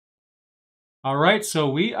All right, so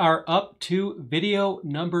we are up to video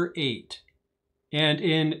number 8. And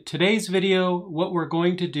in today's video, what we're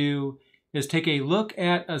going to do is take a look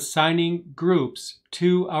at assigning groups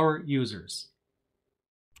to our users.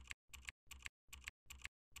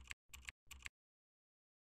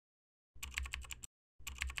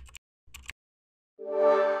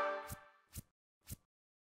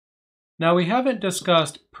 Now, we haven't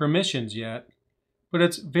discussed permissions yet, but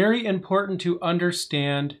it's very important to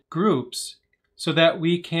understand groups so that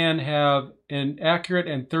we can have an accurate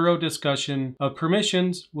and thorough discussion of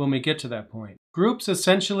permissions when we get to that point. Groups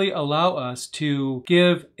essentially allow us to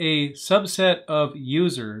give a subset of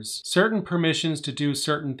users certain permissions to do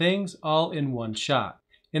certain things all in one shot.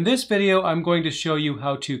 In this video, I'm going to show you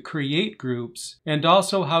how to create groups and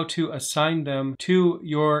also how to assign them to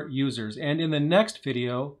your users. And in the next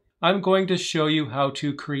video, I'm going to show you how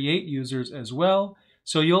to create users as well,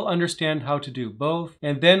 so you'll understand how to do both.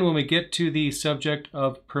 And then when we get to the subject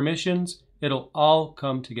of permissions, it'll all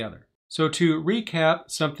come together. So to recap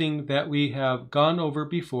something that we have gone over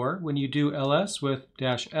before, when you do ls with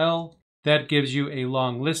 -l, that gives you a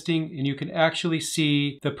long listing, and you can actually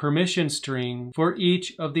see the permission string for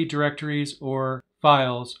each of the directories or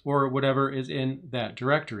files or whatever is in that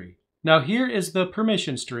directory. Now here is the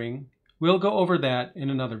permission string. We'll go over that in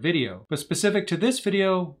another video, but specific to this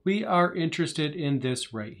video, we are interested in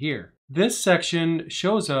this right here. This section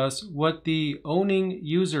shows us what the owning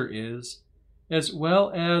user is, as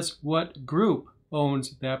well as what group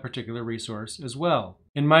owns that particular resource as well.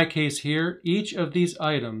 In my case here, each of these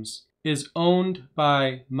items is owned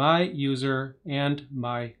by my user and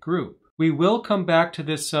my group. We will come back to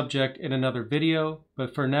this subject in another video,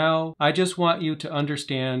 but for now, I just want you to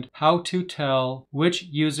understand how to tell which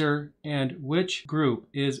user and which group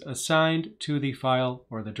is assigned to the file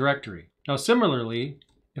or the directory. Now, similarly,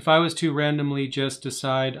 if I was to randomly just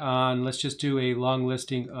decide on, let's just do a long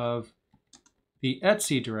listing of the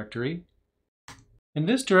etc directory. In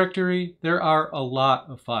this directory, there are a lot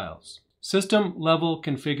of files. System level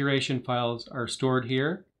configuration files are stored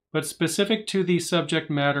here. But specific to the subject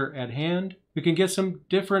matter at hand, we can get some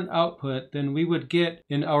different output than we would get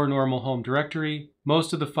in our normal home directory.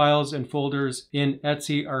 Most of the files and folders in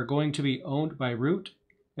etc are going to be owned by root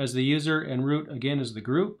as the user, and root again is the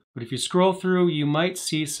group. But if you scroll through, you might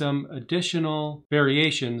see some additional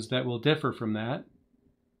variations that will differ from that.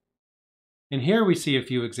 And here we see a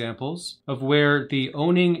few examples of where the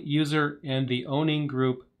owning user and the owning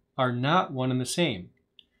group are not one and the same.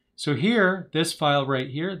 So here, this file right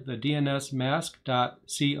here, the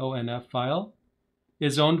dnsmask.conf file,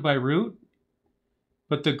 is owned by root,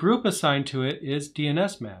 but the group assigned to it is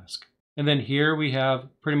dnsmask. And then here we have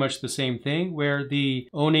pretty much the same thing, where the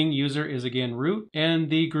owning user is again root,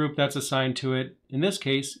 and the group that's assigned to it, in this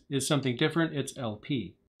case, is something different, it's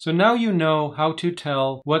LP. So now you know how to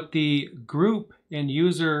tell what the group and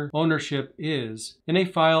user ownership is in a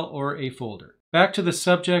file or a folder. Back to the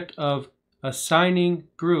subject of assigning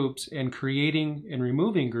groups and creating and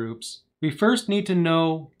removing groups, we first need to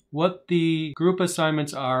know what the group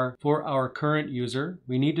assignments are for our current user.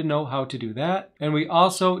 We need to know how to do that, and we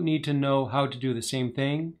also need to know how to do the same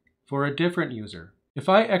thing for a different user. If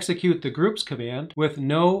I execute the groups command with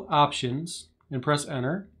no options and press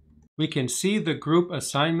enter, we can see the group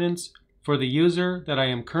assignments for the user that I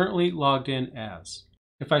am currently logged in as.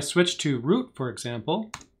 If I switch to root, for example,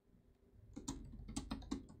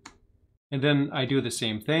 and then I do the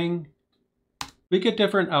same thing, we get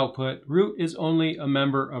different output. Root is only a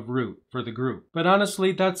member of root for the group. But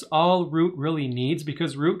honestly, that's all root really needs,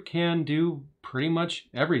 because root can do pretty much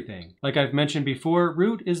everything. Like I've mentioned before,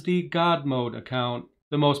 root is the God mode account,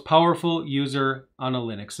 the most powerful user on a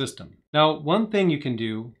Linux system. Now, one thing you can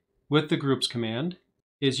do with the groups command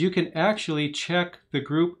is you can actually check the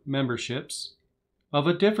group memberships of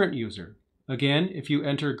a different user. Again, if you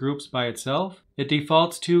enter groups by itself, it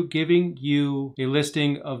defaults to giving you a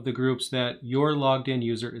listing of the groups that your logged in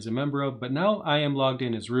user is a member of, but now I am logged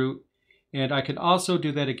in as root, and I can also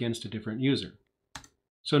do that against a different user.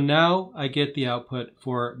 So now I get the output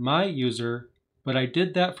for my user, but I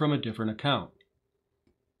did that from a different account.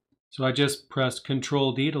 So I just pressed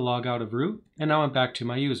Control D to log out of root, and now I'm back to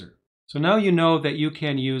my user. So now you know that you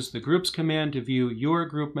can use the groups command to view your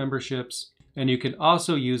group memberships, and you can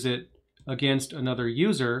also use it against another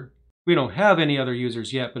user. We don't have any other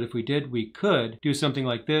users yet, but if we did, we could do something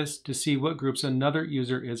like this to see what groups another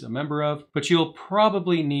user is a member of, but you'll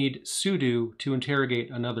probably need sudo to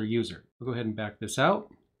interrogate another user. We'll go ahead and back this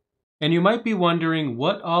out. And you might be wondering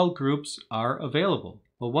what all groups are available.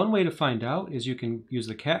 Well, one way to find out is you can use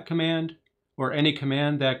the cat command or any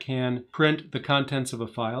command that can print the contents of a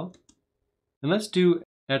file. And let's do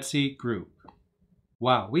etc group.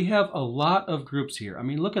 Wow, we have a lot of groups here. I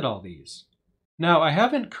mean, look at all these. Now, I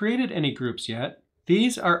haven't created any groups yet.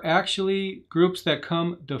 These are actually groups that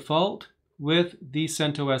come default with the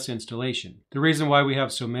CentOS installation. The reason why we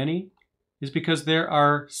have so many is because there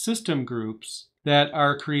are system groups that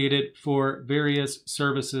are created for various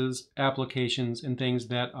services, applications, and things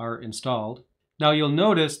that are installed. Now, you'll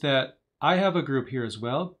notice that I have a group here as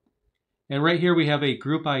well. And right here we have a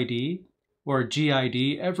group ID or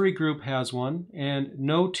GID. Every group has one, and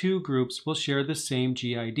no two groups will share the same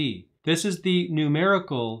GID. This is the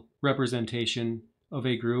numerical representation of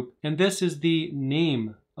a group, and this is the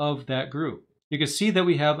name of that group. You can see that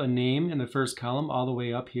we have a name in the first column all the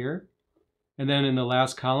way up here. And then in the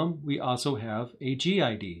last column, we also have a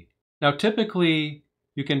GID. Now, typically,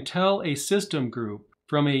 you can tell a system group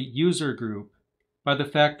from a user group by the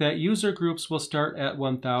fact that user groups will start at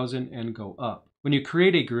 1000 and go up. When you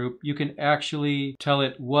create a group, you can actually tell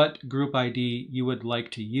it what group ID you would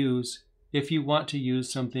like to use if you want to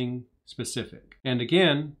use something specific. And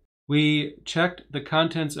again, we checked the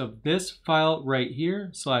contents of this file right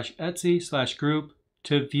here, /etc/group,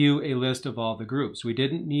 to view a list of all the groups. We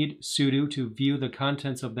didn't need sudo to view the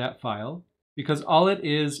contents of that file because all it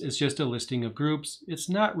is just a listing of groups. It's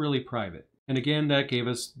not really private. And again, that gave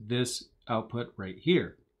us this output right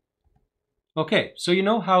here. Okay, so you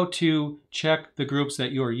know how to check the groups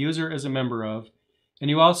that your user is a member of, and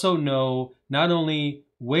you also know not only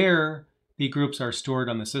where the groups are stored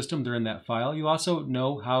on the system, they're in that file, you also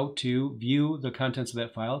know how to view the contents of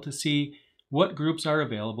that file to see what groups are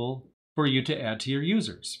available for you to add to your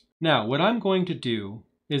users. Now, what I'm going to do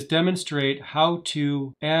is demonstrate how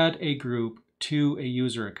to add a group to a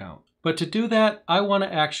user account. But to do that, I want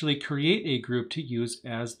to actually create a group to use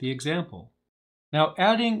as the example. Now,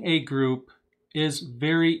 adding a group is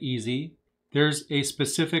very easy. There's a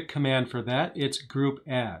specific command for that. It's group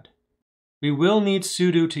add. We will need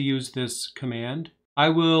sudo to use this command. I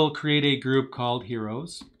will create a group called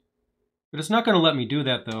heroes, but it's not going to let me do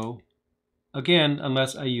that though. Again,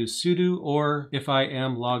 unless I use sudo or if I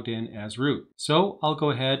am logged in as root. So I'll go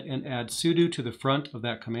ahead and add sudo to the front of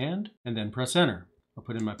that command and then press enter. I'll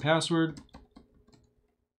put in my password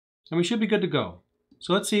and we should be good to go.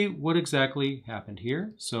 So let's see what exactly happened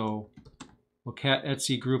here. So we'll cat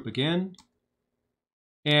etc group again.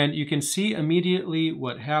 And you can see immediately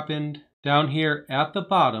what happened. Down here at the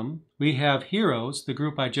bottom, we have heroes, the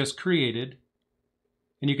group I just created.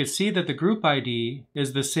 And you can see that the group ID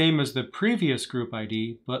is the same as the previous group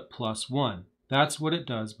ID, but +1. That's what it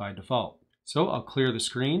does by default. So I'll clear the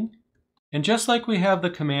screen. And just like we have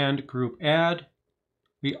the command group add,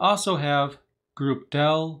 we also have group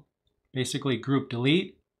del, basically group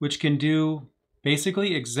delete, which can do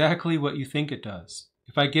basically exactly what you think it does.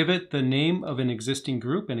 If I give it the name of an existing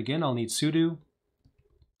group, and again, I'll need sudo,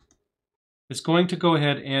 it's going to go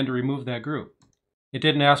ahead and remove that group. It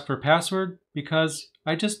didn't ask for password because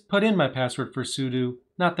I just put in my password for sudo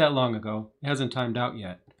not that long ago. It hasn't timed out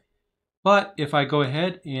yet. But if I go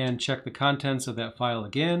ahead and check the contents of that file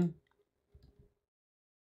again,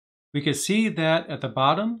 we can see that at the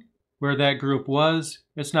bottom where that group was,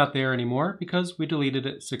 it's not there anymore because we deleted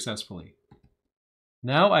it successfully.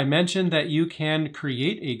 Now I mentioned that you can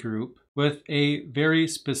create a group with a very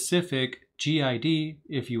specific GID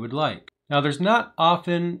if you would like. Now there's not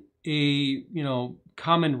often a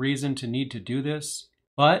common reason to need to do this,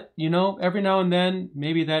 but every now and then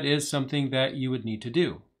maybe that is something that you would need to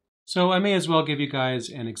do. So I may as well give you guys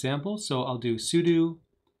an example. So I'll do sudo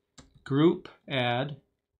group add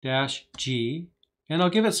 -g, and I'll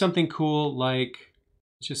give it something cool like,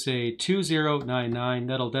 let's just say 2099.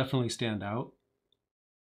 That'll definitely stand out.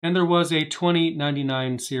 And there was a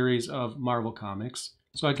 2099 series of Marvel comics.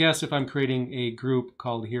 So I guess if I'm creating a group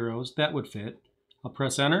called heroes, that would fit. I'll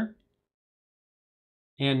press enter.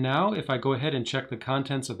 And now if I go ahead and check the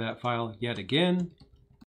contents of that file yet again,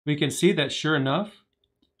 we can see that sure enough,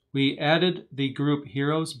 we added the group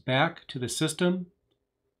heroes back to the system,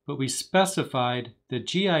 but we specified the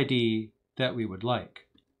GID that we would like.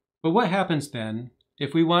 But what happens then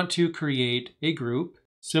if we want to create a group,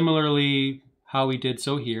 similarly how we did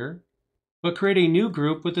so here, but create a new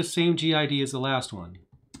group with the same GID as the last one?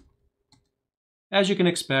 As you can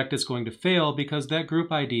expect, it's going to fail because that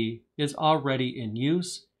group ID is already in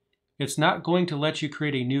use. It's not going to let you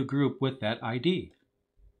create a new group with that ID.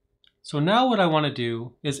 So now what I want to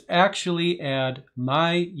do is actually add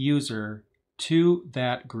my user to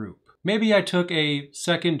that group. Maybe I took a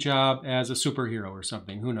second job as a superhero or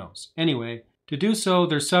something, who knows. Anyway, to do so,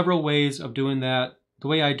 there's several ways of doing that. The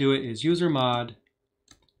way I do it is user mod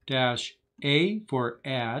 -a for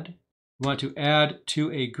add. We want to add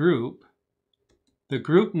to a group. The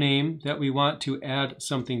group name that we want to add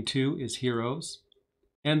something to is heroes.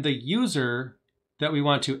 And the user that we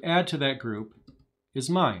want to add to that group is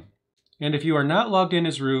mine. And if you are not logged in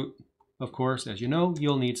as root, of course, as you know,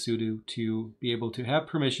 you'll need sudo to be able to have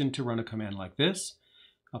permission to run a command like this.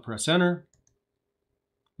 I'll press enter.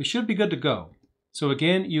 We should be good to go. So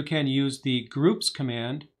again, you can use the groups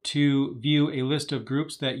command to view a list of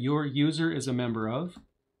groups that your user is a member of,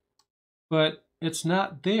 but it's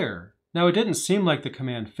not there. Now, it didn't seem like the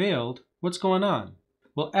command failed. What's going on?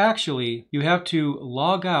 Well, actually, you have to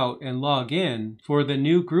log out and log in for the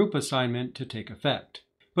new group assignment to take effect.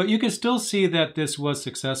 But you can still see that this was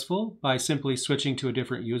successful by simply switching to a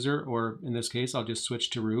different user, or in this case, I'll just switch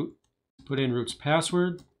to root, put in root's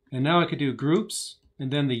password, and now I could do groups,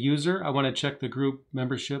 and then the user I want to check the group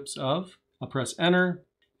memberships of. I'll press enter,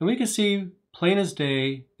 and we can see plain as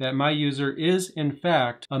day that my user is in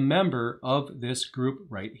fact a member of this group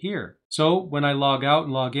right here. So when I log out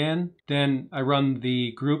and log in, then I run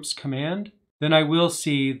the groups command, then I will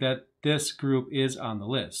see that this group is on the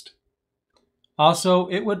list. Also,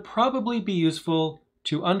 it would probably be useful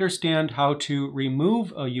to understand how to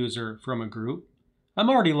remove a user from a group. I'm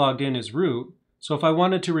already logged in as root, so if I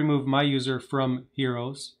wanted to remove my user from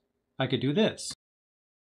heroes, I could do this.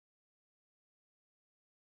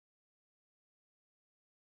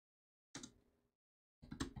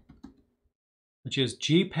 Which is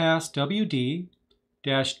gpasswd-d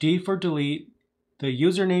for delete, the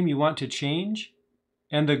username you want to change,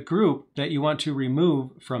 and the group that you want to remove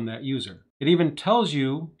from that user. It even tells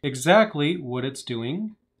you exactly what it's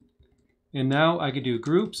doing. And now I could do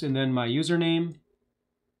groups and then my username.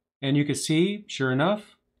 And you can see, sure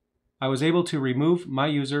enough, I was able to remove my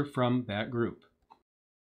user from that group.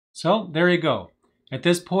 So there you go. At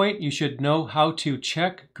this point, you should know how to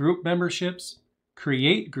check group memberships,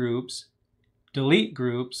 create groups, delete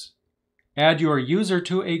groups, add your user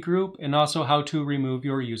to a group, and also how to remove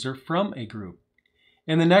your user from a group.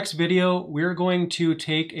 In the next video, we're going to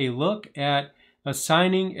take a look at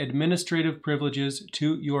assigning administrative privileges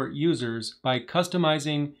to your users by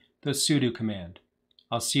customizing the sudo command.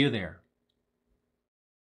 I'll see you there.